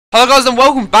Hello guys and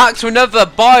welcome back to another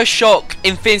Bioshock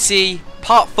Infinity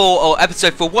Part 4 or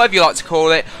Episode 4, whatever you like to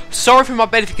call it. Sorry for my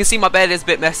bed, if you can see my bed is a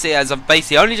bit messy as I've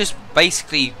basically only just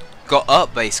got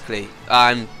up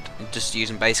I'm just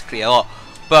using basically a lot.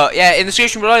 But yeah, in the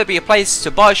description below there'll be a place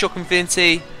to Bioshock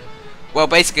Infinity. Well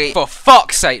basically, for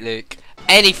fuck's sake Luke,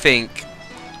 anything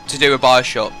to do with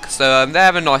Bioshock. So they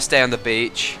have a nice day on the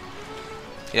beach.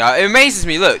 You know, it amazes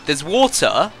me, look, there's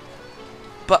water,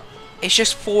 but it's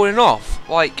just falling off.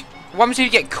 Like, what happens if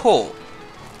you get caught?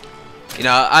 You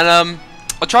know, and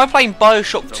I tried playing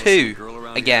Bioshock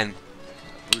 2 again.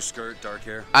 Blue skirt, dark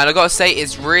hair. And I gotta say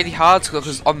it's really hard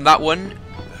because on that one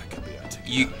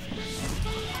you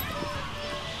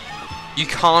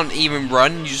can't even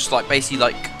run, you just like basically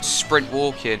like sprint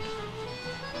walking.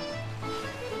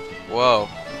 Whoa.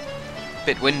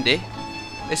 Bit windy.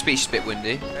 This beach is a bit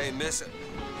windy. Hey, miss.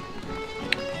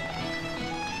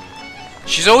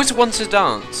 She's always wanted to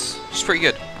dance. She's pretty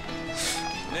good.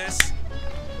 Miss.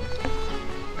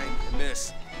 Hey,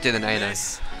 miss. Do the nano.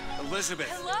 Miss Elizabeth.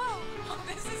 Hello. Oh,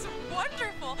 this is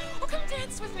wonderful. Oh, come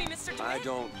dance with me, Mr. Twin. I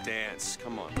don't dance.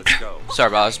 Come on, let's go. Sorry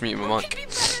about that, I was muting my What mic. could be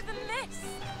better than this?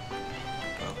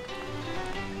 Well,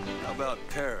 how about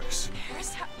Paris?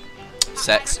 Paris?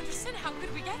 Sex. I don't understand. How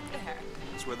could we get there?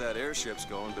 That's where that airship's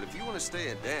going, but if you want to stay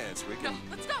and dance, we No, can...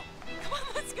 let's go. Come on,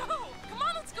 let's go. Come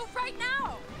on, let's go right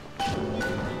now.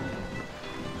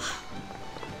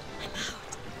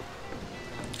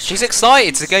 She's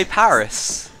excited to go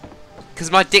Paris.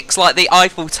 Because my dick's like the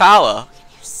Eiffel Tower.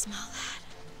 Can you smell that?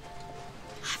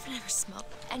 I've never smelled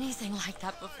anything like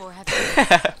that before, have you?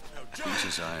 Much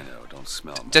as I know, don't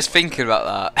smell me. Just thinking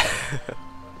about that.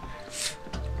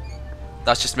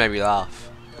 That's just made me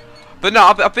laugh. But no,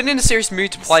 I've been in a serious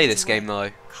mood to play this game though.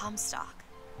 Comstock.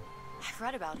 I've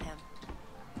read about him.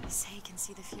 They say he can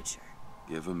see the future.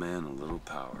 Give a man a little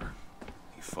power,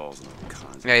 he falls in all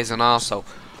kinds. Yeah, he's an arsehole.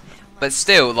 But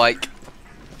still, like,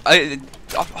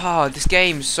 this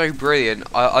game's so brilliant.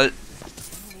 I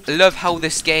love how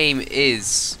this game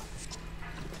is.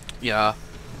 Yeah.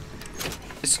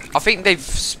 I think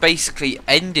they've basically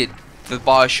ended the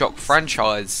Bioshock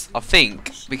franchise, I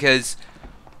think, because,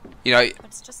 you know,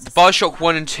 the Bioshock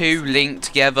 1 and 2 linked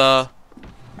together.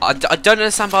 I don't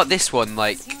understand about this one,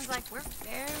 like,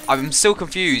 I'm still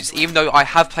confused, even though I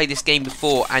have played this game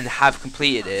before and have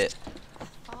completed it.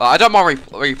 I don't mind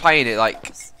replaying it,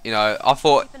 like, you know, I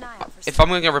thought, if I'm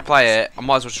going to replay it, I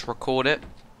might as well just record it.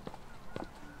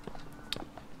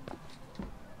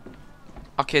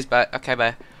 Okay, it's bad. Okay,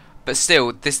 bad. But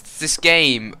still, this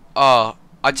game,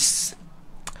 it's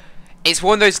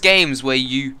one of those games where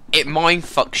it mind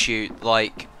fucks you,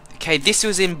 like, okay, this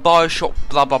was in Bioshock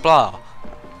blah blah blah.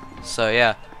 So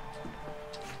yeah.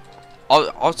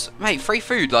 Mate, free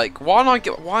food, like, why aren't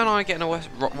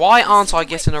I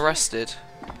getting arrested?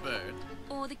 Bird.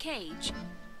 Or the cage.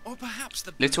 Or perhaps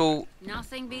the Little...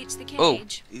 Nothing beats the cage. Oh.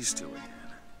 He's still in.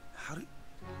 How do...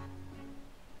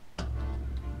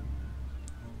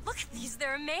 Look at these,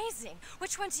 they're amazing.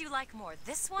 Which one do you like more,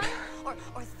 this one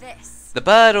or this? The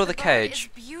bird or the bird cage?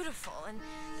 is beautiful, and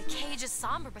the cage is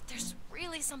somber, but there's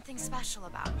really something special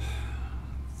about it.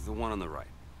 The one on the right.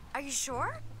 Are you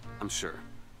sure? I'm sure.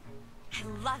 I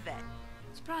love it.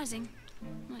 Surprising.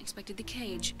 I expected the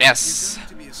cage. Yes. If you're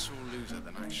going to be a sore loser,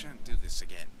 then I shan't do this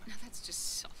again. Now that's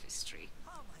just sophistry.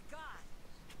 Oh my god.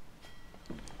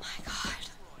 My god.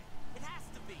 It has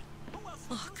to be. Who else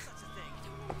would do such a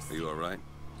thing? Are you alright?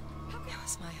 It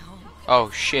was my home.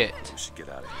 Oh shit. We should get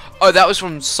out of here. Oh, that was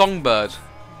from Songbird.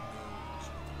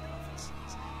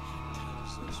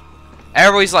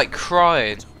 Everybody's like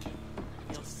crying.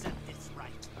 You'll set this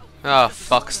right. Oh,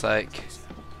 fuck's sake.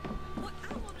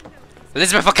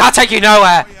 Elizabeth, I can't take you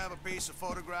nowhere! We have a piece of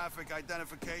photographic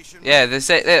identification. Yeah, they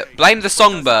say, blame the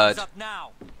Songbird. Thumbs up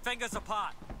now. Fingers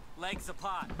apart. Legs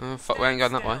apart. Oh, fuck, we ain't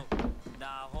going that way.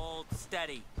 Now hold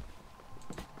steady.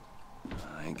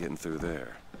 I ain't getting through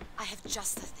there. I have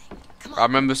just the thing. Come I on.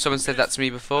 remember someone said that to me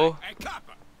before. Hey,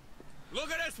 copper.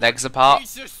 Look at this. Legs apart.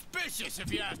 He's suspicious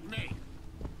if you ask me.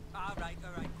 All right.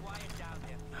 Quiet down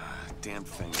there. Damn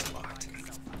thing's locked.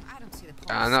 I don't see the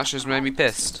point. And that's just made me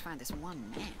pissed. Find this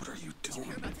one man. What are you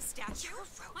doing? About the statue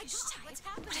of Roguish Tides.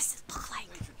 What does it look like?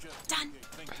 Done.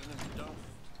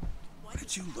 Where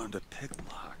did you learn to pick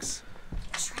locks?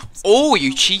 Oh,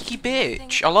 you cheeky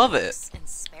bitch. I love it. In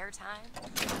spare time,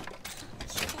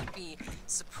 you would be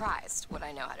surprised what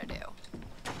I know how to do.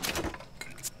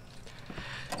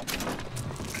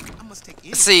 I must take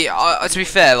it. See, to be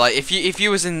fair, like, if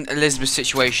you was in Elizabeth's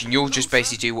situation, you'll just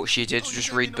basically do what she did,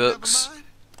 just read books.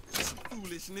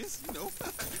 Foolishness, you know.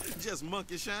 Just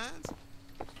monkey shines.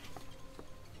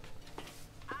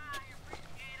 I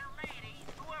appreciate a lady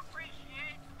who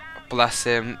Bless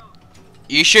him.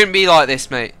 You shouldn't be like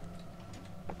this, mate.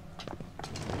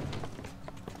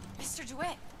 Mr.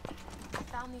 DeWitt, I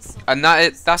found these silver And that is,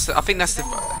 coins. that's, I think that's the.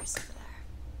 There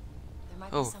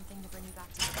might Oh. be something to bring you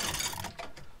back to life.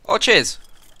 Oh, cheers.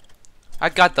 I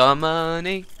got the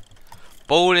money.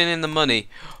 Balling in the money.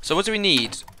 So what do we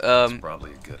need?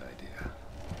 Probably a good idea.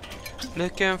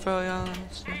 Looking for your.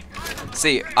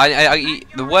 See,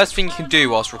 the worst thing you can do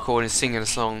whilst recording is singing a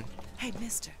song. Hey,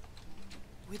 mister.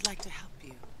 We'd like to help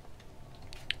you.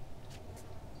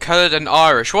 Coloured and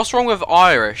Irish. What's wrong with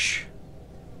Irish?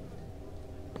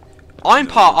 I'm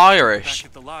part Irish. Back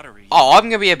at the lottery. Oh, I'm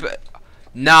gonna be a bit.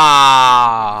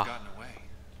 Nah. Gotten away.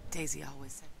 Daisy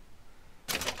always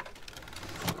said.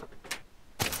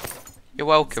 You're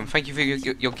welcome. Thank you for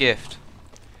your gift.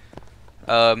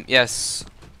 Yes.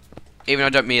 Even though I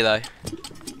don't mean though.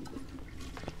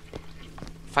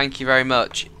 Thank you very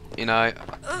much. You know.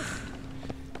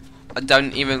 I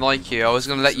don't even like you. I was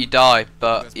gonna let you die,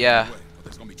 but yeah.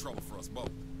 There's gonna be trouble for us both.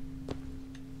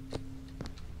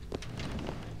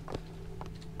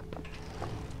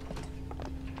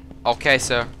 Okay,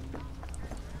 sir.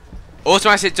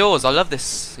 Automatic doors. I love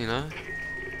this. You know.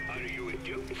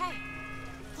 Hey,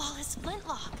 flawless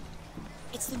flintlock.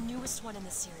 It's the newest one in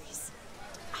the series.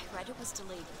 I read it was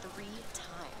delayed 3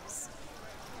 times.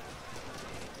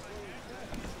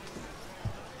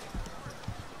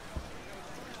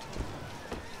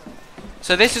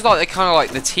 So this is like the kind of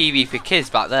like the TV for kids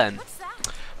back then. What's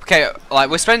that? Okay, like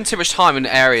we're spending too much time in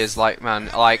areas like, man,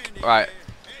 like, right.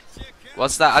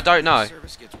 What's that? I don't know.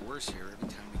 Service gets worse here every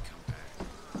time we come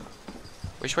back.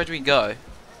 Which way do we go?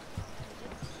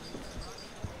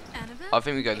 Annabelle? I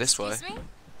think we go this way. Excuse me?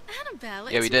 Annabelle,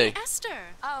 Yeah, it's we do. me, Esther.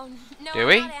 Oh, no, Do I'm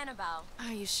we? not Annabelle.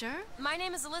 Are you sure? My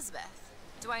name is Elizabeth.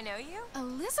 Do I know you?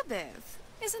 Elizabeth.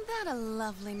 Isn't that a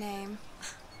lovely name?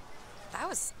 That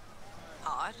was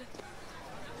odd.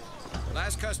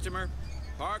 Last customer.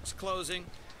 Park's closing.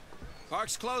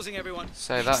 Park's closing, everyone.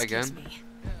 Say that Excuse again. me.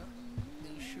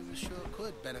 These shoes sure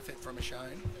could benefit from a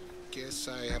shine. Guess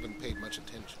I haven't paid much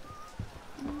attention.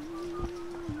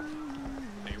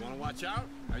 Hey, you wanna watch out?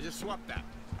 I just swapped that.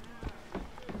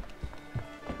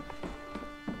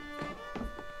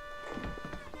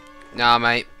 Nah,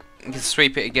 mate. You can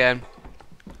sweep it again.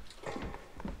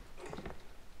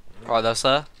 Right there,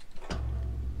 sir.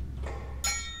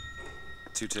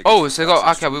 2 tickets. Oh, for so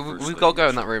passage okay, to the First we've got to go in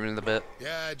Lady's. that room in a bit.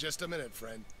 Yeah, just a minute,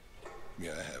 friend.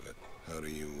 Yeah, I have it. How do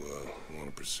you want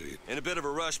to proceed? In a bit of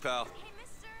a rush, pal. Hey,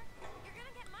 mister. You're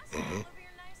gonna get mustard all over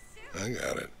your nice suit. I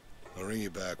got it. I'll ring you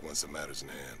back once the matter's in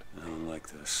hand. I don't like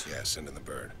this. Yeah, send in the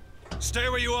bird. Stay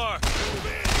where you are.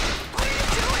 What are you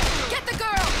doing? Get the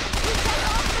girl! You get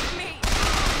off of me!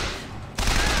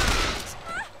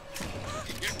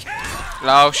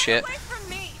 Oh shit. Away from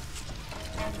me!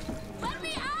 Let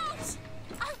me out!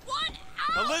 I want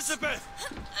out! Elizabeth!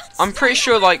 I'm pretty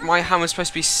sure like my hand was supposed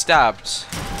to be stabbed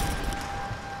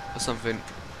or something.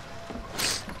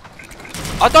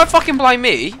 I don't fucking blame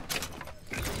me.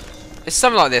 It's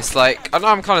something like this. Like I know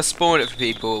I'm kind of spoiling it for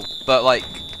people, but like,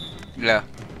 yeah.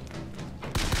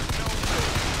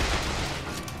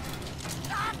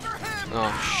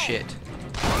 Oh shit.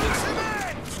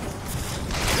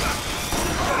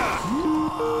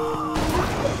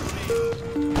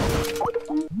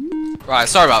 Right,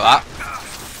 sorry about that.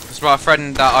 It's my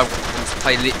friend that I wants to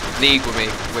play League with me,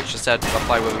 which I said I'll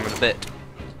play with him in a bit.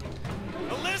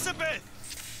 Elizabeth!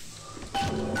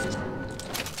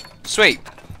 Sweet.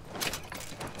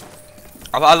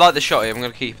 I like the shotty. I'm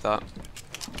gonna keep that.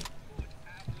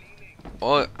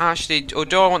 Or actually, or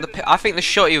do I want the? I think the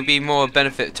shotty would be more of a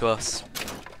benefit to us,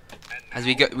 as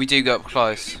we do go up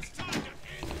close.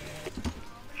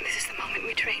 This is the moment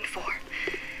we trained for.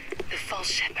 The false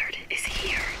shepherd is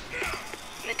here.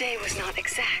 The day was not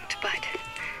exact, but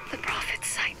the prophet's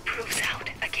sight proves out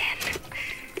again.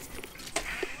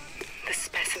 The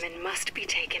specimen must be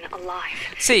taken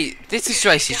alive. See, this is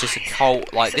basically just a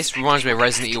cult. Like this reminds me of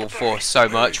Resident Evil 4 so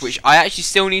much, which I actually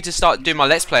still need to start doing my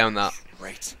Let's Play on that.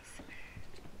 Right.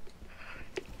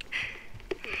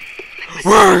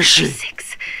 Where is she?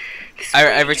 This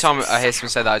Every way time is I hear someone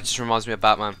say that, it just reminds me of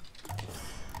Batman.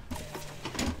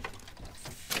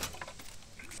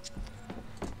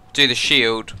 Do the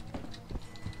shield.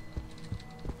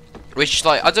 Which,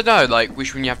 like, I don't know, like,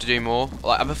 which one you have to do more.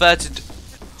 Like, I prefer to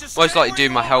Just most stay likely where do you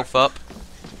my are. health up.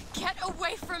 Get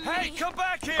away from Hey, me! come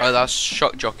back here! Oh, that's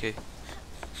shock jockey.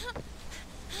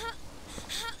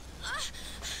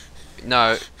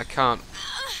 No, I can't.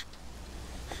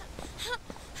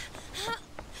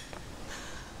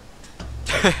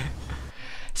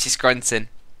 She's grunting.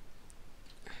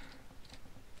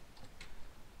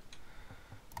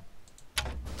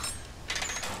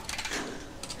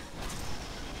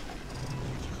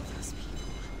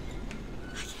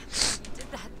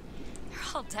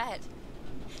 dead.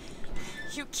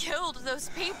 You killed those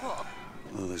people.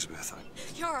 Elizabeth,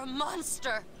 You're a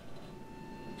monster.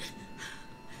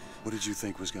 what did you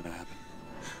think was gonna happen?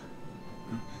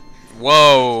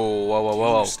 Whoa, whoa, whoa, Do you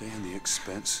whoa. understand the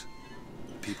expense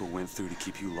people went through to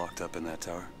keep you locked up in that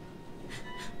tower?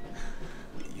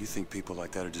 You think people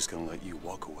like that are just gonna let you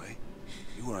walk away?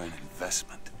 You are an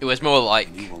investment. It was more like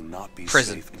and you will not be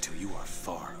prison. safe until you are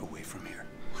far away from here.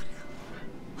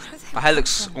 My hair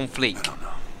looks on fleek. I don't know.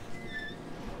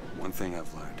 One thing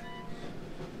I've learned.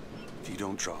 If you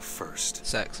don't draw first,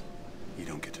 Sex. you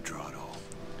don't get to draw at all.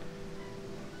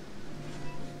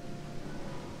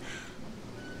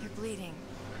 You're bleeding.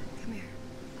 Come here.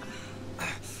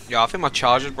 Yeah, I think my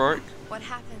charger's broke. What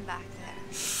happened back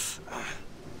there?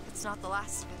 It's not the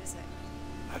last of it, is it?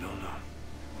 I don't know.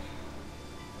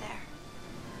 There.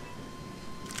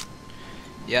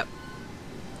 Yep.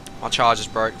 My charger's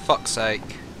broke. Fuck's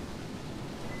sake.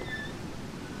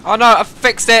 Oh no, I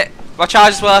fixed it! My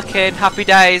charger's working. Happy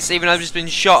days, even though I've just been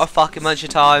shot a fucking bunch of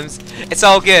times. It's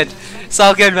all good. It's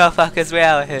all good, motherfuckers. We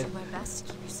out here.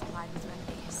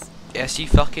 Yes, you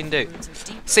fucking do.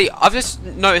 See, I've just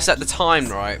noticed at the time,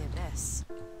 right?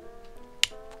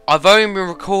 I've only been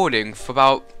recording for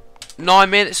about 9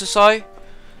 minutes or so.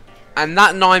 And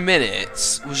that 9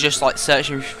 minutes was just like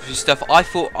searching for stuff. I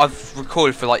thought I've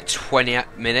recorded for like 20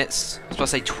 minutes. I was about to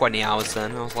say 20 hours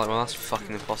then. I was like, well, that's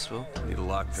fucking impossible. Need a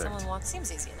lock pick. Someone wants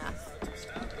seems easy enough.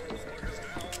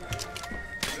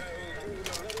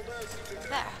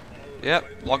 There. Yep,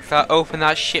 lock that, open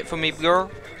that shit for me,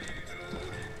 girl.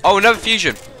 Oh, another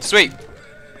fusion. Sweet.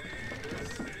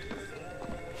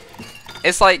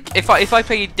 It's like if I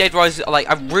play Dead Rising, like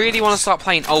I really want to start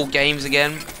playing old games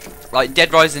again. Like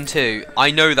Dead Rising 2,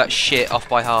 I know that shit off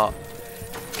by heart.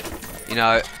 You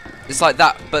know, it's like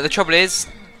that. But the trouble is,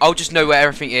 I'll just know where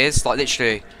everything is. Like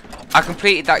literally, I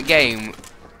completed that game,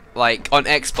 like on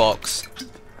Xbox,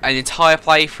 an entire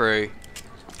playthrough,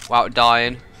 without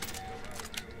dying.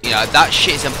 You know, that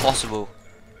shit is impossible.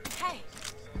 Hey.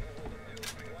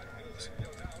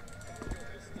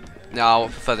 No, I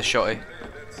prefer the shotty.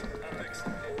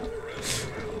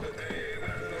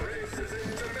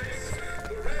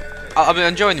 I've been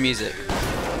enjoying the music.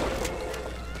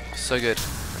 So good.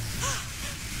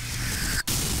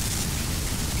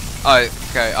 Oh,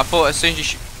 okay. I thought as soon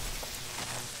as you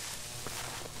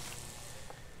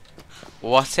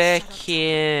what a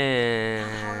kid.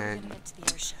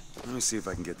 Let me see if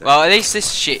I can get that. Well, at least this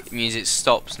shit music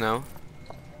stops now.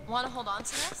 Want to hold on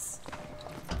to this?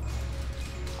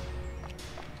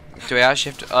 Do we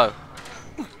actually have to? Oh.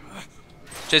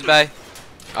 Cheers, babe.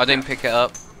 I didn't pick it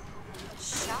up.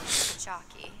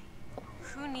 Jockey.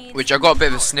 Who needs Which I got a bit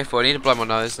of a sniffle. I need to blow my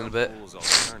nose in a bit. Doesn't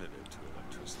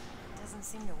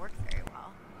seem to work very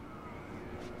well.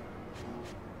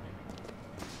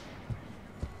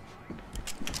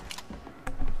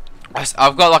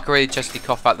 I've got like a really chesty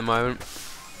cough at the moment.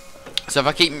 So if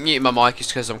I keep muting my mic, it's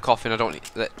because I'm coughing. I don't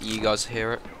let you guys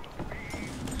hear it.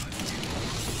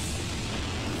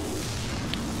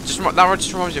 That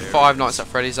just reminds me of Five Nights at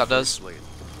Freddy's. That does.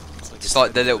 Just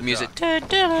like the little music.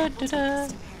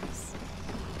 Just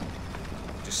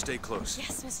stay close.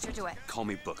 Yes, Mr. DeWitt. Call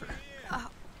me Booker.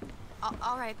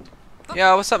 All right.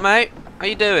 Yo, what's up, mate? How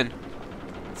you doing?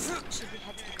 Should we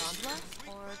head to the gondola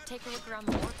or take a look around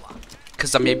the boardwalk?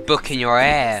 Cause I'm here booking your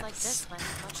ass. Like this one,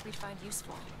 much we'd find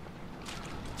useful.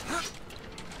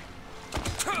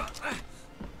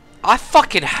 I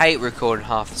fucking hate recording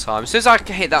half the time. As soon as I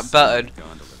can hit that button,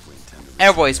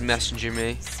 everybody's messaging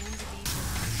me.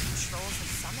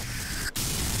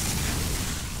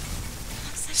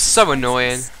 So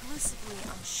annoying.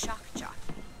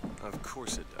 Of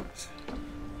course it does.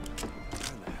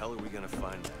 Where in the hell are we gonna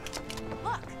find that?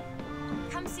 Look,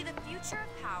 come see the future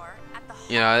of power at the.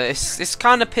 You know, it's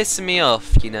kind of pissing me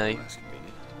off. You know.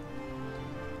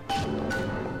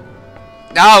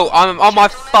 No, I'm on my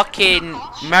fucking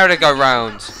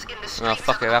merry-go-round. Oh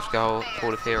fuck it, I have to go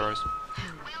Hall of Heroes.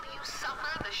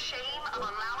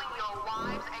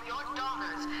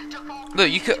 Look,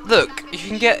 you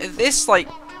can get this like.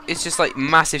 It's just like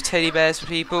massive teddy bears for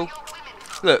people.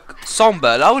 Look,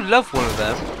 Songbird, I would love one of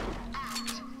them.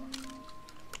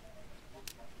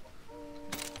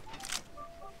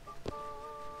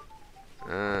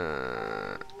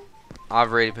 I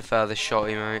really prefer the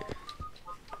shotty, mate.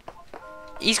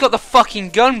 He's got the fucking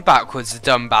gun backwards, the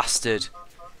dumb bastard.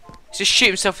 He's just shoot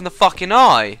himself in the fucking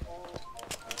eye.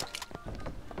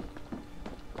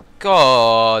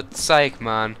 God's sake,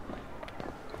 man.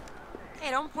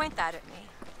 Hey, don't point that at me.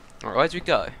 Alright, where do we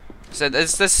go? So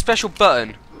there's a special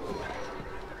button.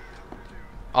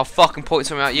 I'll fucking point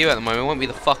something at you at the moment. It won't be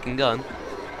the fucking gun.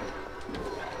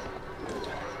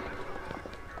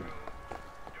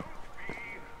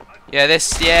 Yeah,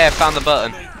 this. Yeah, found the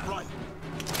button.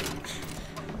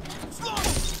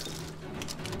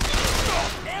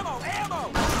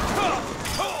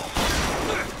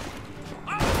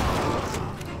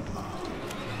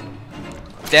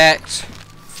 Decked.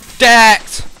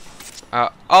 Decked!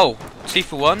 Oh, 2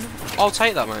 for 1? I'll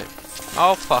take that, mate.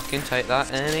 I'll fucking take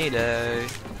that any day.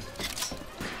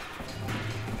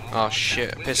 Oh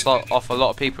shit, pissed off a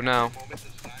lot of people now.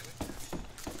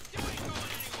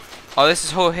 Oh, this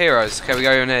is Hall Heroes. Okay, we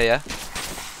go in here, yeah?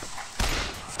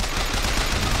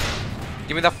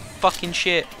 Give me that fucking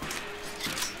shit.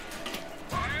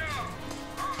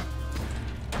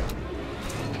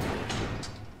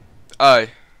 Oh.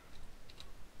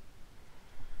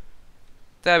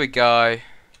 There we go.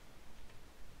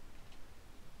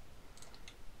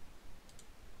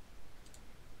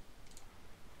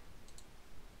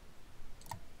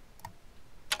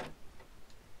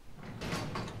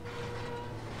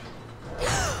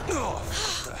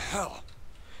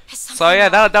 So yeah,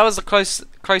 that was a close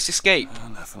escape.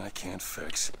 Nothing I can't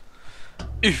fix.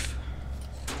 Oof.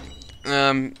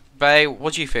 Bay,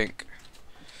 what do you think?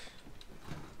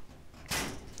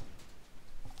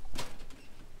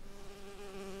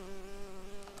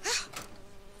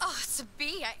 Oh, it's a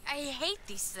bee. I hate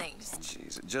these things.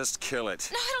 Jeez, just kill it.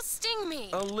 No, it'll sting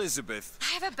me. Elizabeth.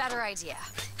 I have a better idea.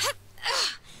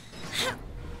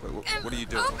 Wait, what are you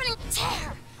doing? Opening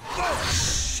tear. Oh,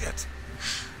 shit.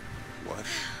 What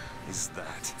is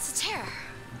that? It's a tear.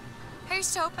 I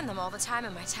used to open them all the time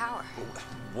in my tower.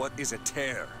 What is a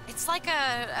tear? It's like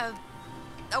a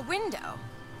window.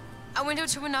 A window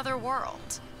to another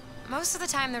world. Most of the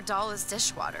time they're dull as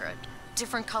dishwater, a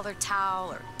different colored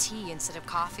towel or tea instead of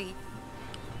coffee.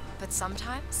 But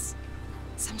sometimes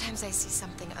I see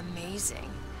something amazing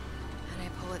and I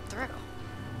pull it through.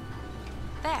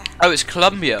 There. Oh, it's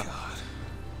Columbia. God.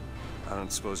 I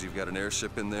don't suppose you've got an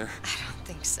airship in there? I don't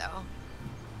think so.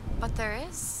 But there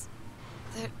is.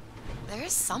 There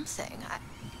is something.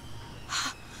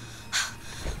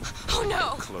 Oh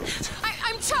no! Close it.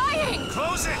 I'm trying!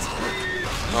 Close it!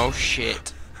 Oh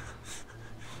shit.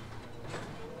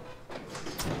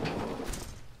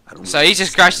 So he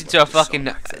just crashed into a fucking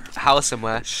house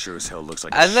somewhere. Sure as hell looks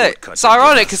like and look, it's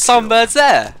ironic because Songbirds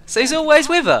there. So he's always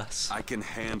with us. I can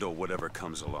handle whatever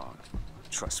comes along.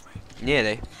 Trust me.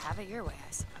 Nearly. Have it your way,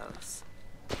 I suppose.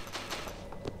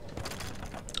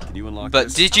 Can you unlock But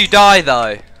this? did you die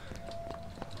though?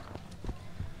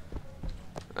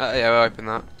 Yeah, we'll open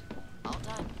that. All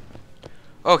done.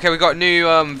 Okay, we got new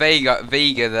Vega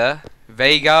there.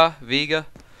 Vega.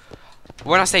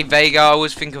 When I say Vega, I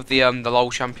always think of the LoL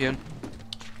champion.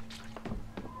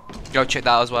 Go check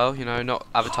that out as well. You know, not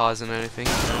advertising or anything.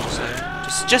 Just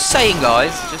saying. Just saying,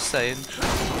 guys. Just saying.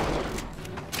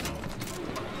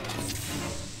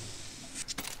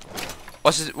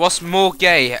 What's more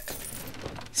gay?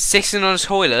 Sitting on a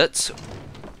toilet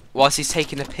whilst he's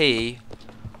taking a pee,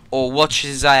 or watches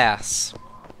his ass?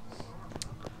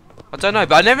 I don't know,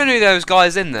 but I never knew there was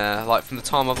guys in there, like from the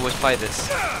time I've always played this.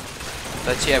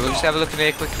 But yeah, we'll just have a look in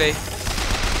here quickly.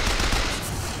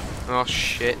 Oh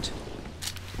shit.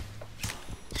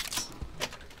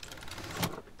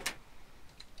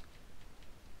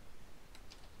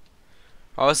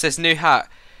 Oh, what's this new hat?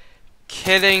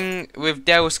 Killing with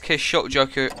Devil's Kiss Shock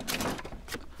Joker.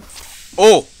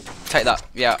 Oh, take that.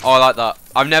 Yeah, oh, I like that.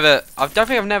 I don't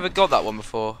think I've never got that one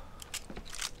before.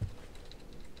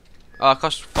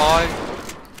 Cost 5.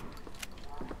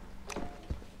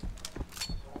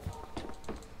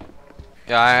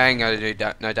 Yeah, I ain't gonna do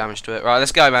no damage to it. Right,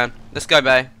 let's go, man. Let's go,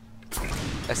 bae.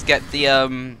 Let's get the I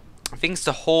think it's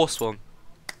the horse one.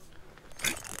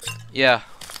 Yeah.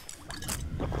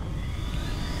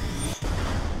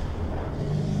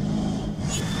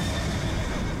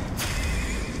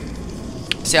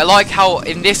 See, I like how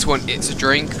in this one it's a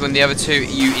drink, when the other two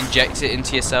you inject it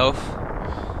into yourself.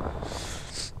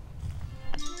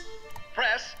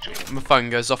 My phone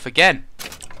goes off again.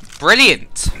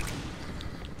 Brilliant!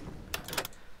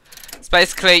 It's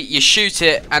basically you shoot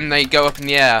it and they go up in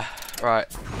the air. Right.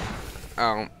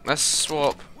 Let's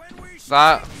swap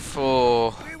that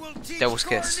for Devil's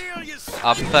Kiss.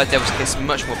 I prefer Devil's Kiss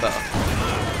much more better.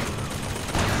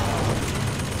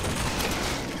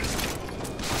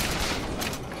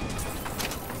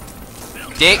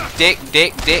 Dick,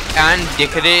 and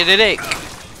dick-a-dick.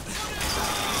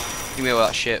 Give me all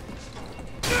that shit.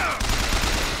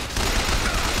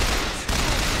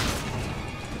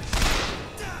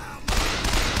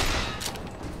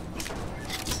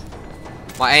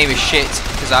 My aim is shit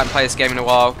because I haven't played this game in a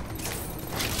while.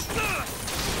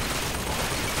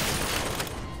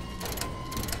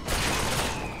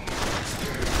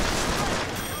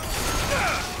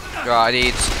 Right, I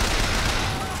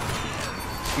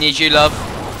need you, love.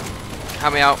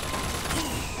 Help me out.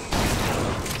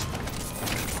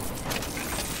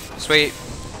 Sweet.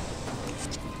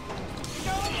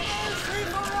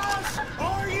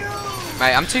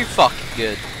 Mate, I'm too fucking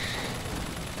good.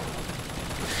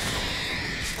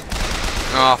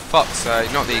 Oh, fuck's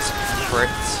sake, not these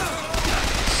pricks.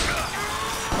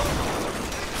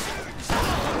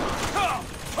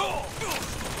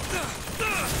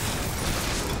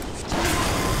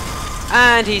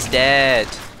 And he's dead.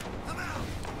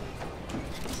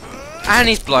 And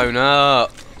he's blown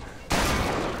up.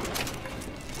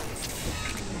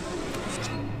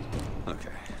 Okay,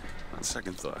 on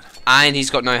second thought. And he's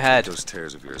got no head. Those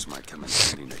tears of yours might come in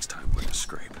handy next time we're in a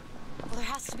scrape. Well, there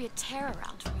has to be a tear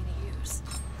around for me to use.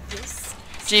 This.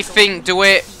 Do you think, do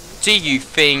you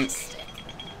think?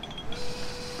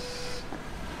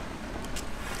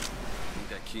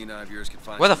 That keen eye of yours can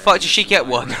find Where the some fuck did she get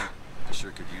ammunition one? I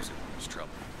sure could use it when there's trouble.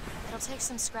 It'll take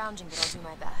some scrounging, but I'll do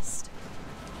my best.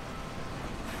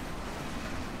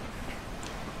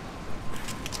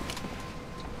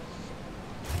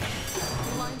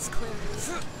 The line's clear.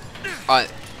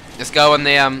 Alright, let's go on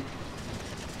the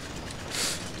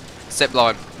zip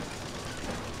line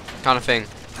kind of thing.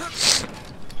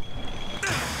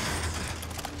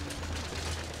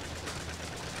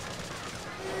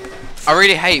 I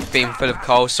really hate being full of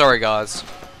coal. Sorry, guys.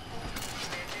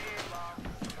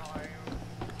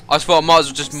 I just thought I might as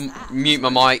well just mute my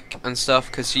mic and stuff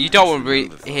because you don't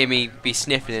want to hear me be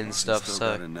sniffing and stuff.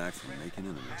 So.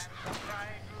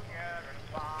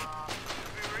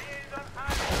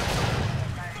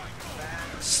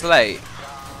 Slate.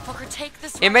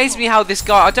 It amazes me how this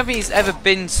guy, I don't think he's ever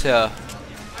been to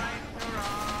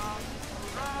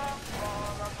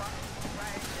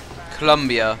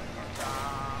Colombia,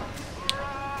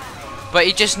 but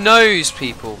he just knows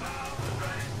people.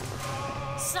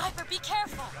 Sniper, be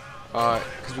careful. Alright,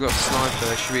 because we've got a sniper,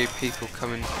 there should be people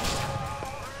coming.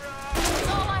 That's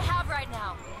all I have right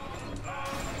now.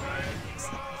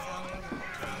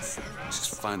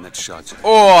 Just find that shot.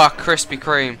 Oh, Krispy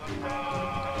Kreme.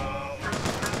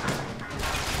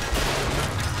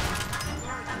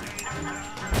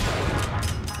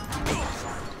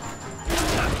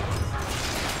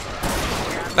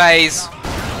 Phase.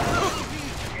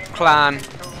 Clan.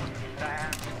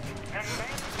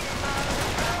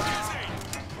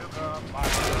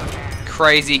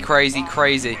 Crazy, crazy,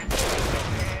 crazy.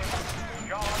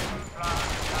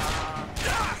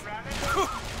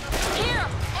 Here,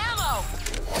 ammo.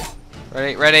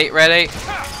 Ready, ready, ready.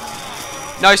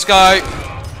 No scope.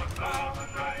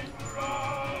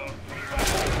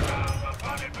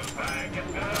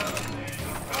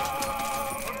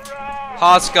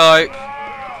 Hard scope.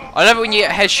 I love it when you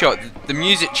get a headshot, the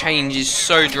music changes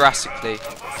so drastically.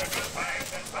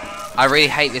 I really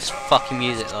hate this fucking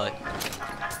music though.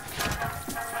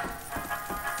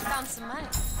 Found some money.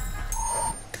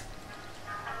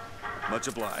 Much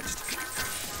obliged.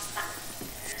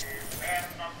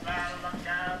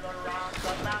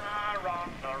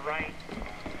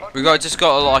 We just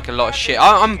got like a lot of shit.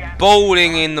 I'm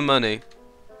bowling in the money.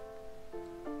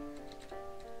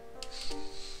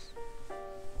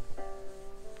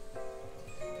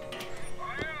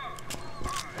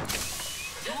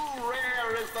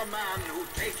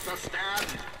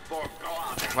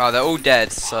 Wow, they're all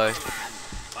dead, so.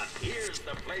 But here's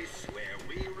the place where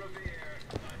we revere.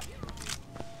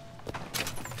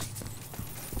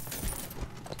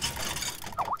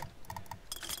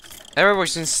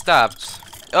 Everybody's been stabbed.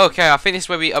 Okay, I think this is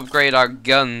where we upgrade our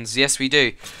guns. Yes, we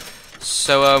do.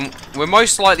 So, we're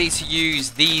most likely to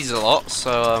use these a lot.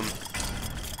 So,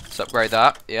 let's upgrade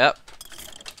that. Yep.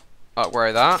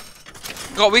 Upgrade that.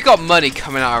 We got money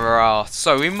coming out of our ass,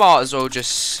 so we might as well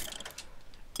just,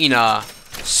 you know,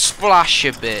 splash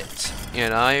a bit. You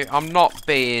know, I'm not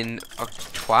being a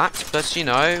twat, but you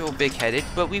know, or big-headed,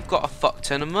 but we've got a fuck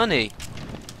ton of money.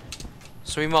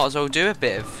 So we might as well do a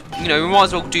bit of, you know, we might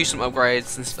as well do some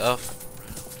upgrades and stuff.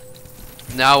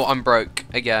 Now I'm broke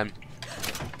again.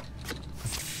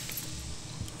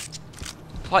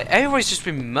 Like, everybody's just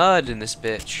been murdered in this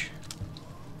bitch.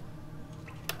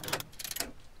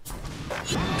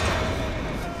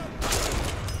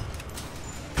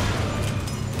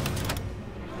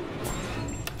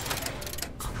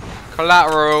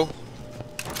 Collateral.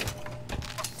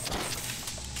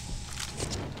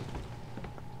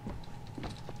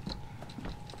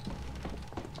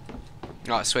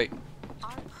 Alright, sweet.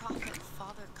 Our prophet,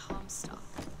 Father Comstock,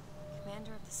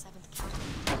 commander of the 7th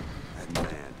Cavalry. That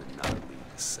man did not lead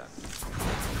the 7th.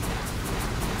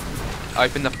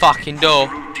 Open the fucking door.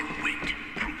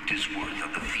 Proved his worth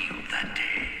on the field that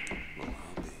day. Well,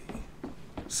 I'll be.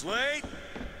 Slate?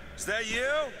 Is that you?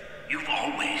 You've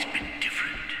always been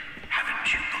different,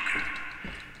 haven't you, Booker?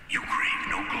 You crave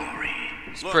no glory.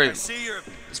 It's Look, brilliant. I see you're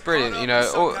It's brilliant, you caught up know.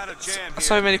 in some All, kind of jam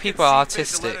so here. many You people are can see fit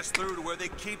to let artistic. us through to where they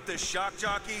keep the shock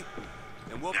jockey,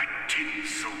 and we'll... That tin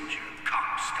soldier,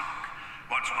 Comstock,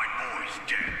 wants my boys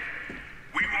dead.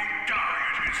 We won't die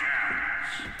at his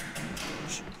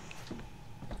hands.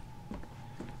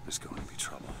 There's going to be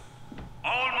trouble.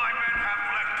 All my men have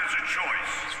left is a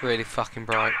choice. It's really fucking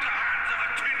bright. In the hands of a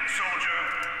tin soldier,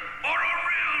 or a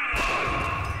real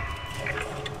one.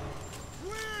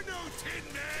 We're no tin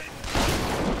men!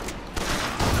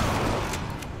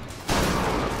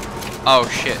 Oh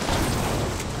shit.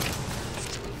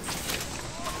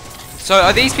 So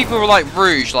are these people like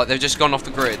Rouge, like they've just gone off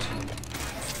the grid?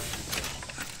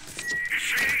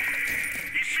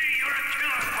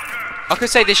 I could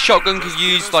say this shotgun could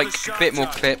use like a bit more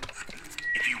clip.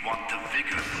 If you want the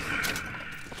vigor, Booker,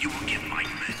 you will give my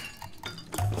men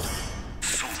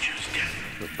soldiers death.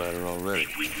 Look better already.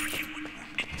 They wait for you with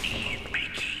wounded knee and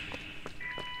Bakey.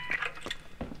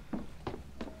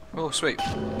 Oh sweet.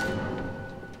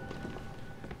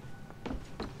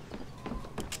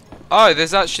 Oh,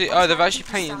 there's actually they've actually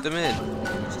painted them in.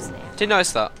 Didn't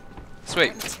notice that.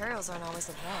 Sweet. Materials aren't always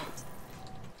at hand.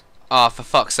 Ah, for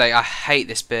fuck's sake, I hate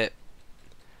this bit.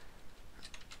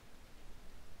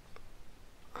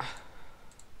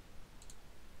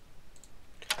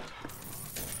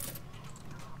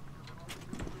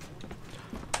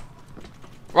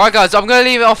 Right guys, I'm going to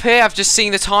leave it off here. I've just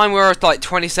seen the time, we're at like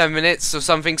 27 minutes or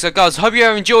something. So guys, hope you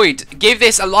enjoyed. Give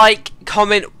this a like,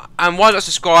 comment, and why not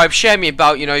subscribe. Share me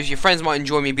about, you know, your friends might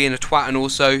enjoy me being a twat and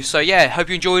also. So yeah, hope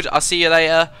you enjoyed. I'll see you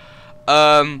later.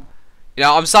 You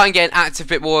know, I'm starting getting active a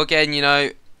bit more again, you know.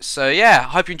 So yeah,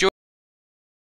 hope you enjoyed.